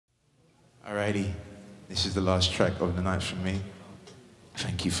Alrighty, this is the last track of the night from me.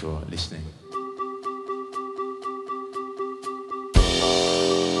 Thank you for listening.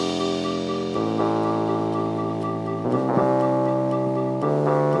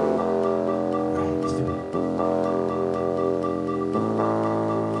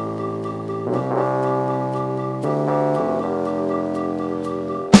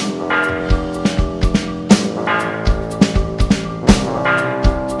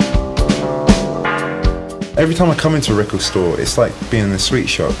 Every time I come into a record store, it's like being in a sweet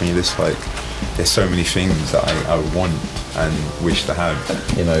shop and you're just like, there's so many things that I want and wish to have.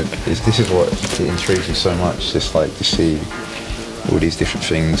 You know, this is what intrigues me so much, just like to see all these different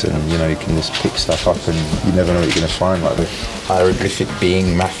things, and you know, you can just pick stuff up and you never know what you're going to find. Like the hieroglyphic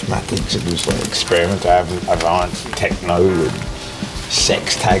being, mathematics, it was like experimental, avant, techno, and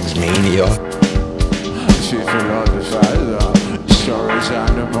sex tags, mania. Stories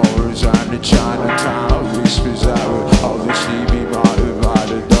and the morals and the Chinatown whispers that will obviously be mounted by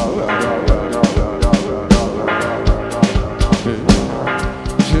the dog.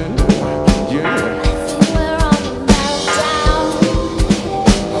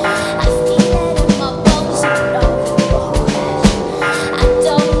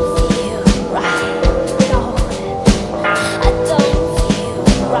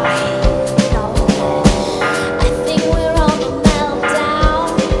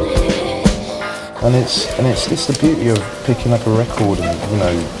 And it's just the beauty of picking up a record and, you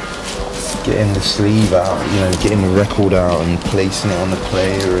know, getting the sleeve out, you know, getting the record out and placing it on the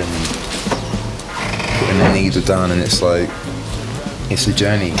player and putting the needle down, and it's like, it's a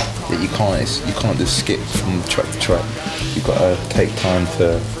journey that you can't just skip from track to track. You've got to take time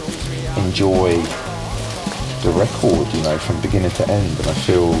to enjoy the record, you know, from beginning to end. And I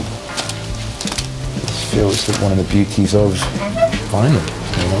feel it's like one of the beauties of vinyl,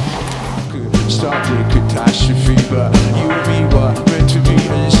 you know. Started catastrophe, but you and me were meant to be,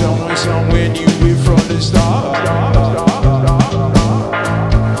 and somewhere knew it from the start.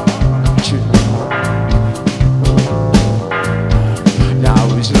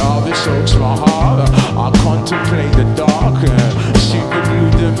 Now it's love that soaks my heart. I contemplate the dark and super glue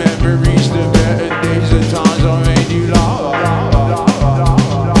the memories, the better days, the times I made you laugh,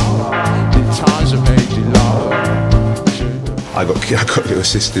 the times I made you laugh. I got little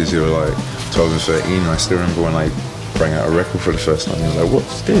sisters who were like 12 and 13. I still remember when I bring out a record for the first time. I was like,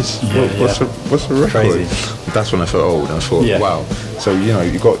 "What's this? What's a record?" Crazy. That's when I felt old, and I thought, "Wow." So you know,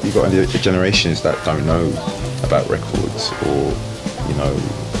 you got the generations that don't know about records, or you know,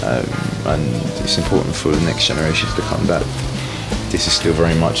 and it's important for the next generations to come that this is still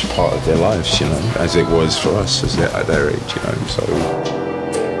very much a part of their lives, you know, as it was for us at their age, you know. So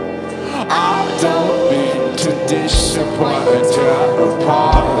I don't mean to disappoint and tear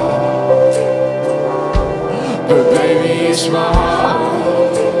apart, but baby, it's my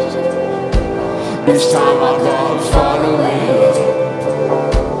heart. This time I gotta follow me.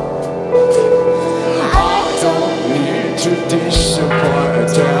 I don't need to disappoint and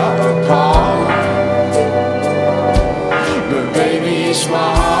tear apart, but baby, it's my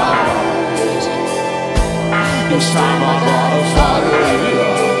heart. This time I gotta follow you.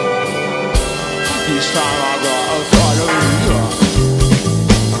 This time I gotta follow you.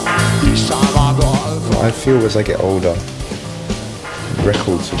 This time I gotta follow you. I feel as I get older,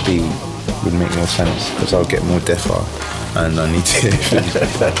 records would make more sense because I'll get more deafer and I need to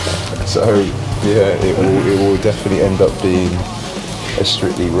so yeah, it will definitely end up being a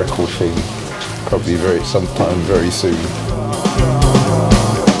strictly record thing, probably sometime very soon.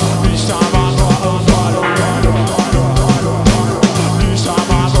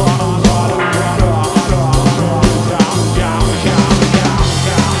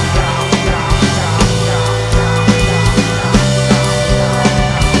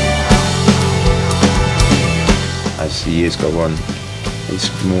 As the years go on, it's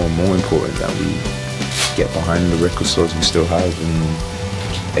more and more important that we get behind the record stores we still have and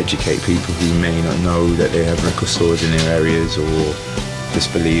educate people who may not know that they have record stores in their areas, or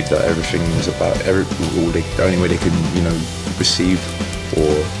just believe that everything is about the only way they can, you know, receive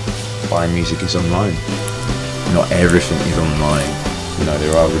or buy music is online. Not everything is online. You know,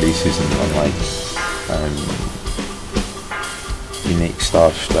 there are releases online, unique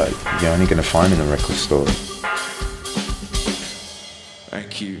stuff that you're only going to find in a record store.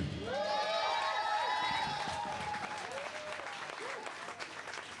 Thank you.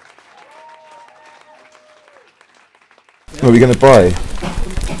 What are we going to buy?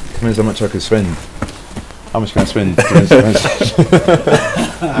 Depends how much I could spend. How much can I spend?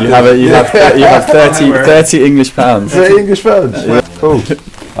 You have 30 English pounds. 30 English pounds? Yeah. Cool.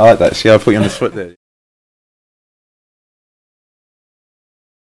 I like that. See, I put you on the spot there.